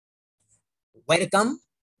Welcome.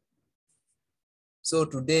 So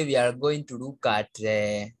today we are going to look at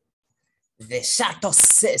the shuttle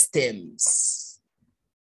systems.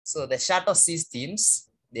 So the shuttle systems,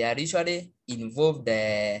 they are usually involved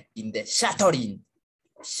in the shuttling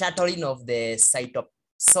of the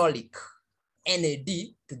cytosolic NAD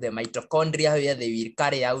to the mitochondria, where they will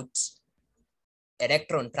carry out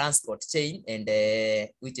electron transport chain and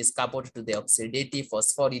which is coupled to the oxidative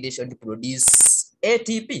phosphorylation to produce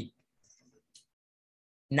ATP.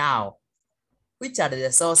 Now, which are the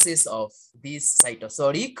sources of this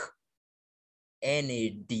cytosolic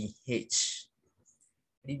NADH?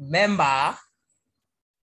 Remember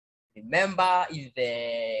in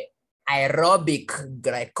the aerobic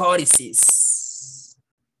glycolysis,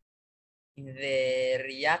 in the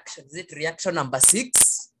reaction, is it reaction number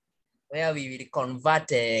 6, where we will convert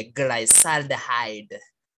a glyceraldehyde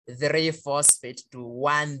 3-phosphate to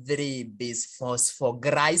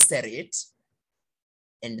 1,3-bisphosphoglycerate.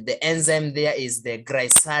 And the enzyme there is the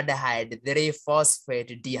glyceraldehyde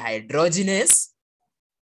 3-phosphate dehydrogenase.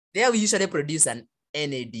 There we usually produce an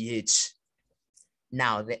NADH.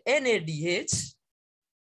 Now the NADH,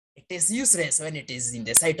 it is useless when it is in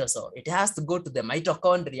the cytosol. It has to go to the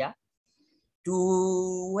mitochondria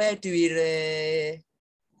to where it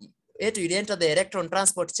will enter the electron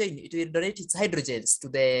transport chain. It will donate its hydrogens to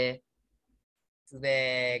the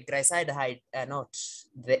glyceraldehyde, not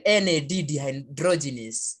the NAD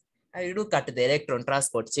dehydrogenase. I will look at the electron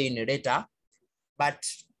transport chain later, but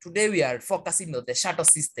today we are focusing on the shuttle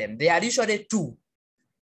system. There are usually two: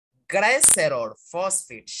 Glycerol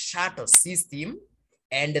Phosphate Shuttle system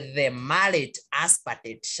and the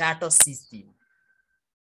Malate-Aspartate Shuttle system.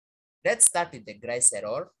 Let's start with the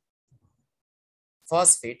Glycerol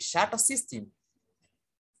Phosphate Shuttle system.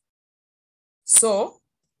 So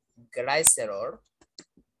Glycerol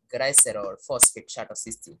Phosphate Shuttle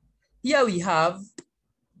system. Here we have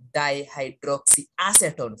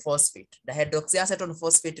dihydroxyacetone phosphate. Dihydroxyacetone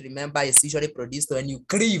phosphate, remember, is usually produced when you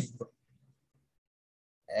cleave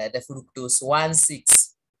the fructose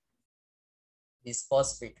 1,6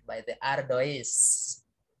 bisphosphate by the aldose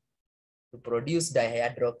to produce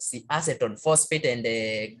dihydroxyacetone phosphate and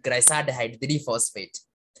the glyceraldehyde 3-phosphate.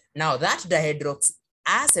 Now that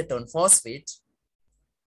dihydroxyacetone phosphate,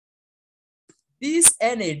 this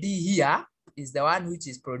NAD here is the one which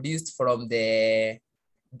is produced from the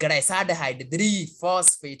glyceraldehyde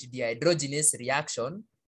 3-phosphate dehydrogenase reaction.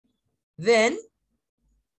 Then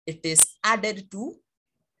it is added to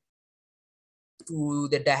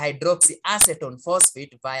the dihydroxyacetone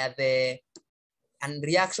phosphate via the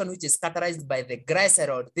reaction which is catalyzed by the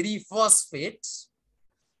glycerol 3-phosphate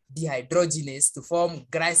dehydrogenase to form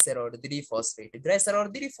glycerol 3-phosphate. Glycerol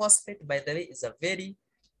 3-phosphate, by the way,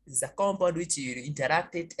 is a compound which you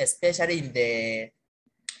interacted, especially in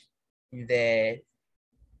the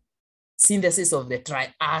synthesis of the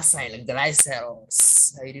triacyl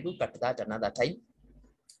glycerols. I will look at that another time.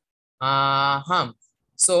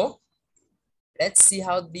 So let's see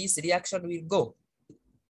how this reaction will go.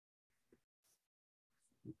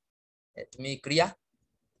 Let me clear.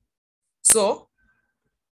 So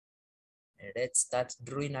let's start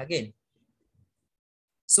drawing again.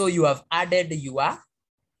 So you have added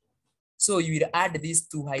so you will add these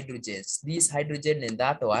two hydrogens, this hydrogen and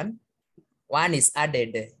that one. One is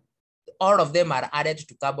added. All of them are added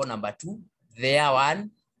to carbon number 2. There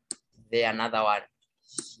one, there another one.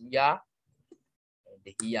 Here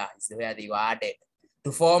and here is where they were added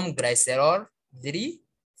to form glycerol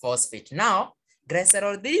 3-phosphate. Now,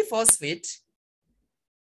 glycerol 3-phosphate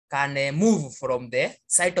can move from the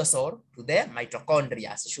cytosol to the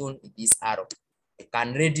mitochondria, as shown in this arrow. It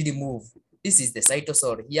can readily move. This is the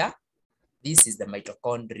cytosol here. This is the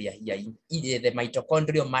mitochondria here, in the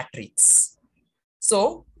mitochondrial matrix.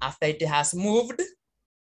 So after it has moved,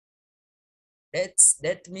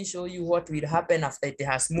 let me show you what will happen after it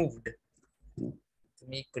has moved. Let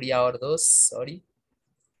me clear all those, sorry.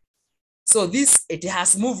 So it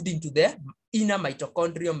has moved into the inner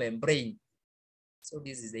mitochondrial membrane. So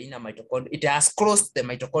this is the inner mitochondria. It has crossed the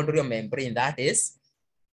mitochondrial membrane, that is.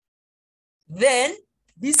 Then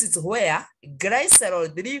this is where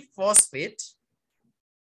glycerol 3-phosphate,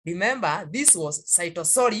 remember this was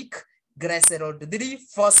cytosolic glycerol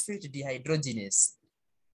 3-phosphate dehydrogenase.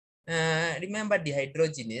 Remember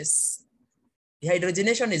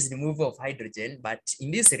dehydrogenation is removal of hydrogen, but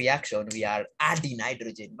in this reaction we are adding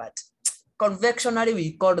hydrogen, but conventionally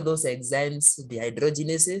we call those enzymes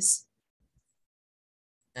dehydrogenases.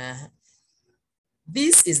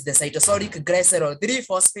 This is the cytosolic glycerol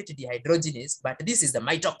 3-phosphate dehydrogenase, but this is the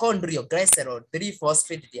mitochondrial glycerol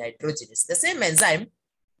 3-phosphate dehydrogenase. The same enzyme,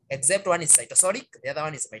 except one is cytosolic, the other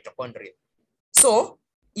one is mitochondrial. So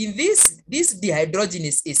in this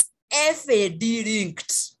dehydrogenase is FAD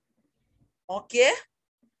linked. Okay,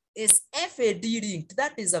 is FAD linked.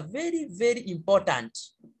 That is a very, very important.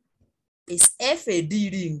 Is FAD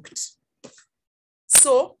linked.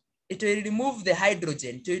 So it will remove the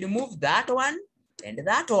hydrogen. To remove that one and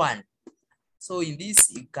that one. So in this,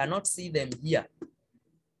 you cannot see them here.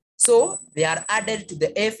 So they are added to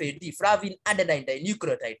the FAD, flavin adenine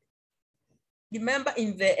dinucleotide. Remember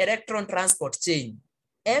in the electron transport chain,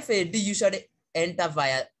 FAD usually enter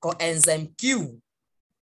via coenzyme Q.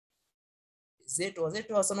 Was it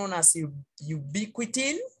also known as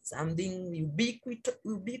ubiquitin? Something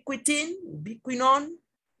ubiquinone?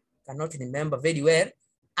 Cannot remember very well.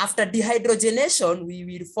 After dehydrogenation, we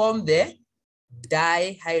will form the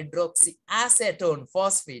dihydroxyacetone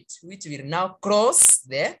phosphate, which will now cross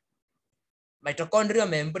the mitochondrial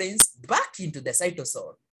membranes back into the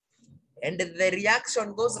cytosol. And the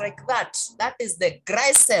reaction goes like that. That is the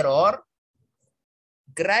Glycerol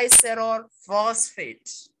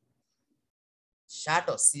Phosphate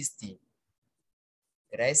Shuttle system.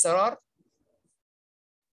 Glycerol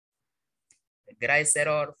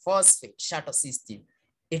Phosphate Shuttle system.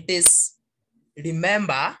 It is,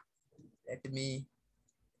 remember, let me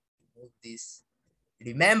move this.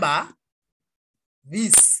 Remember,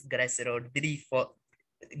 this Glycerol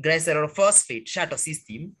Phosphate Shuttle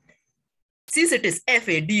system, since it is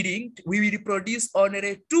FAD linked, we will produce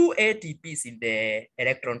only 2 ATPs in the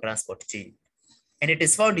electron transport chain. And it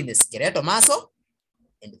is found in the skeletal muscle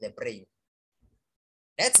and the brain.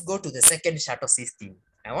 Let's go to the second shuttle system.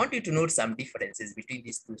 I want you to note some differences between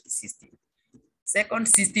these two systems. Second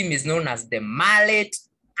system is known as the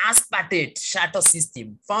Malate-Aspartate Shuttle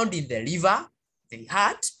system, found in the liver, the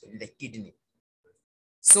heart, and the kidney.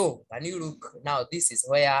 So when you look now, this is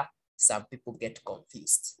where some people get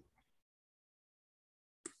confused.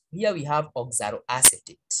 Here we have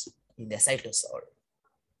oxaloacetate in the cytosol.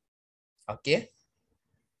 Okay,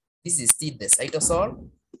 this is still the cytosol.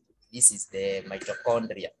 This is the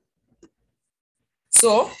mitochondria.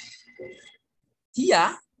 So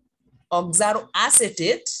here,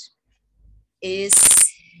 oxaloacetate is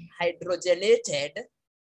hydrogenated.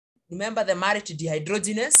 Remember the marriage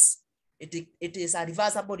dehydrogenase? It is a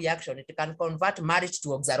reversible reaction. It can convert marriage to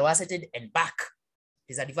oxaloacetate and back.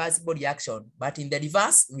 It is a reversible reaction. But in the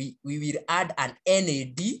reverse, we will add an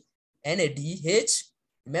NADH.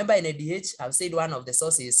 Remember NADH, I've said one of the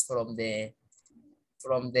sources from the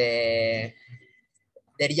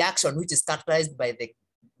reaction, which is characterized by the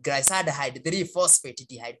glyceraldehyde 3-phosphate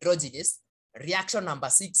dehydrogenase, reaction number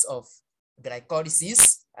 6 of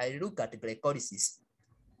glycolysis. I look at glycolysis.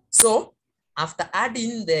 So after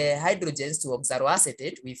adding the hydrogens to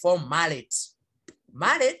oxaloacetate, we form malate.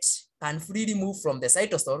 Malate can freely move from the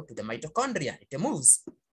cytosol to the mitochondria. It moves.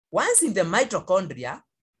 Once in the mitochondria,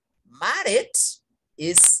 malate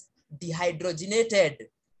is dehydrogenated.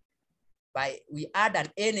 We add an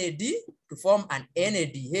NAD to form an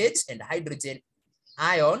NADH and hydrogen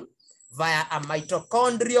ion via a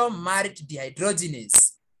mitochondrial marriage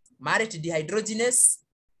dehydrogenase. Marriage dehydrogenase,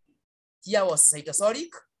 here was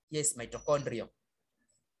cytosolic, here is mitochondrial.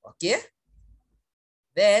 Okay.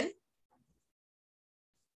 Then,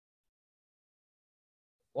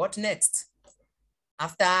 what next?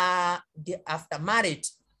 After marriage,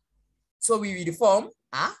 so we will form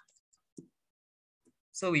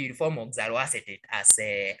oxaloacetate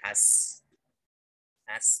as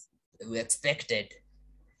we expected.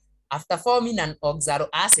 After forming an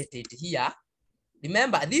oxaloacetate here,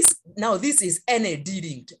 remember this is NAD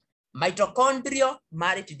linked. Mitochondrial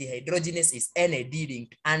marriage dehydrogenase is NAD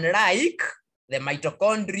linked, unlike the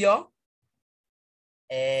mitochondrial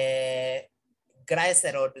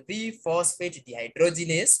glycerol 3-phosphate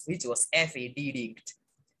dehydrogenase, which was FAD linked.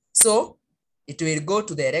 So it will go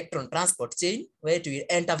to the electron transport chain, where it will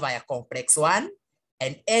enter via complex 1,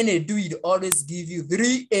 and NAD will always give you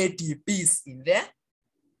 3 ATPs in the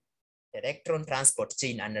electron transport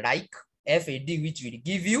chain, unlike FAD, which will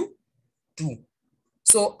give you 2.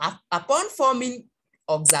 So upon forming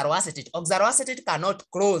oxaloacetate cannot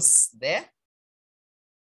cross the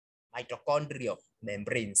mitochondrial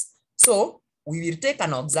membranes. So we will take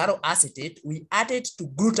an oxaloacetate, we add it to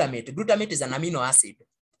glutamate. Glutamate is an amino acid.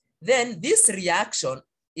 Then this reaction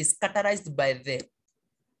is catalyzed by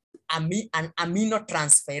an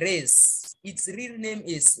aminotransferase. Its real name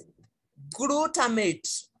is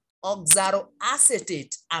glutamate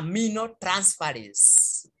oxaloacetate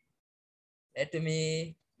aminotransferase. Let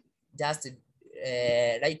me just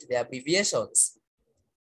write the abbreviations.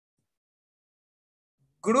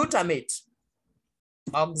 Glutamate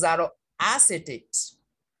oxaloacetate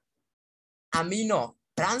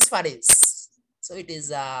aminotransferase. So it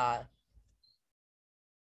is a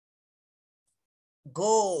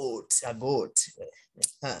goat.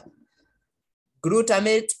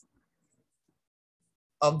 Glutamate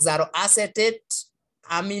oxaloacetate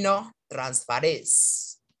amino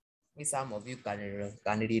transferase. Some of you can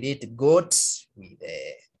relate goat with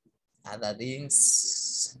other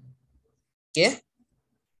things. Okay.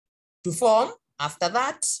 To form, after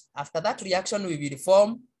that reaction, we will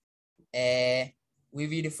form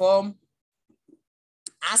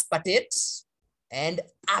aspartate and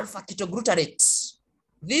alpha ketoglutarate.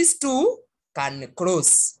 These two can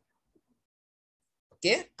cross.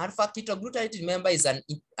 Okay, alpha ketoglutarate, remember, is an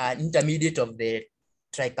intermediate of the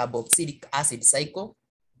tricarboxylic acid cycle.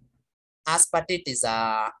 Aspartate is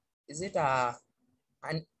an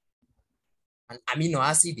amino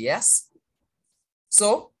acid, yes.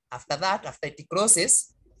 So after that, after it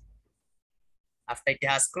crosses, after it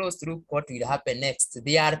has crossed through, what will happen next?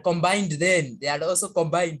 They are combined then. They are also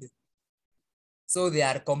combined. So they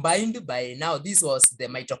are combined by now. This was the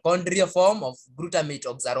mitochondria form of glutamate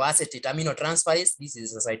oxaloacetate aminotransferase. This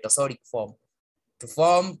is a cytosolic form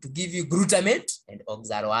to give you glutamate and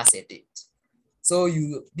oxaloacetate. So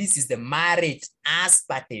this is the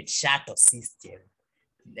Malate-Aspartate Shuttle system.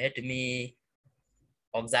 Let me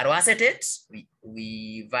oxaloacetate.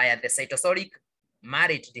 We via the cytosolic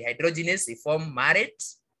malate dehydrogenase, we form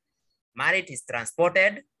malate. Malate is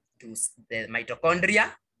transported to the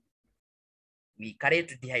mitochondria. We carry it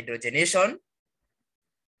to dehydrogenation.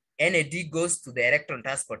 NAD goes to the electron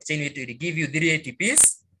transport chain, which will give you 3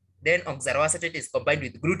 ATPs. Then oxaloacetate is combined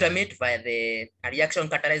with glutamate via the reaction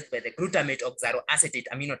catalyzed by the glutamate oxaloacetate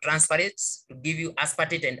aminotransferase to give you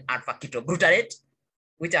aspartate and alpha ketoglutarate,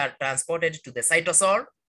 which are transported to the cytosol,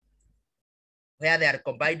 where they are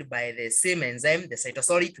combined by the same enzyme, the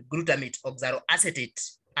cytosolic glutamate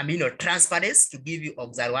oxaloacetate aminotransferase to give you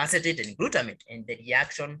oxaloacetate and glutamate, and the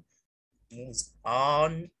reaction moves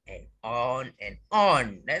on and on and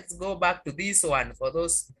on. Let's go back to this one. For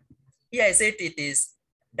those, here I said it is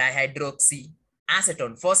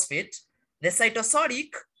dihydroxyacetone phosphate. The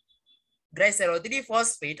cytosolic glycerol 3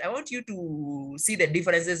 phosphate, I want you to see the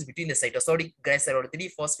differences between the cytosolic glycerol 3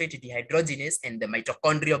 phosphate dehydrogenase and the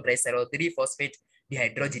mitochondrial glycerol 3 phosphate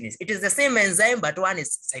dehydrogenase. It is the same enzyme, but one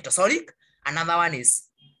is cytosolic, another one is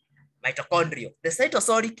mitochondrial. The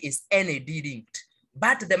cytosolic is NAD linked,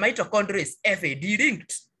 but the mitochondria is FAD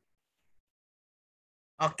linked.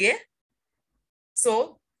 Okay.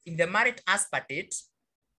 So in the Malate-Aspartate,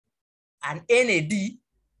 an NAD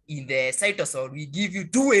in the cytosol will give you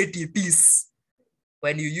 2 ATPs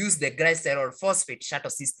when you use the Glycerol Phosphate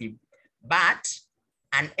Shuttle system. But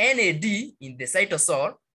an NAD in the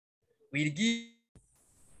cytosol will give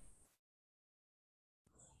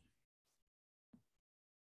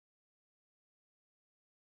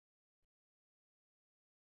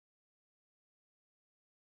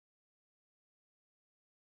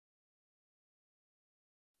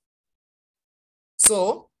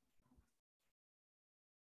so.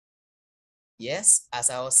 Yes,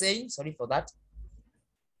 as I was saying, sorry for that.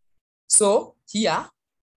 So here,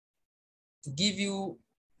 to give you,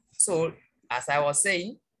 so as I was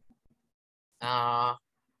saying, in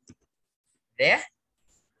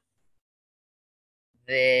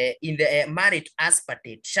the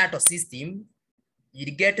Malate-Aspartate Shuttle system,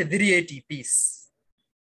 you get 3 ATPs.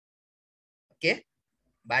 Okay,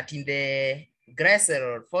 but in the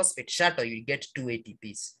Glycerol Phosphate Shuttle, you get 2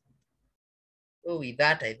 ATPs. So with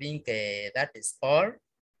that, I think that is all.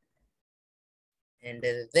 And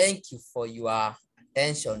thank you for your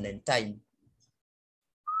attention and time.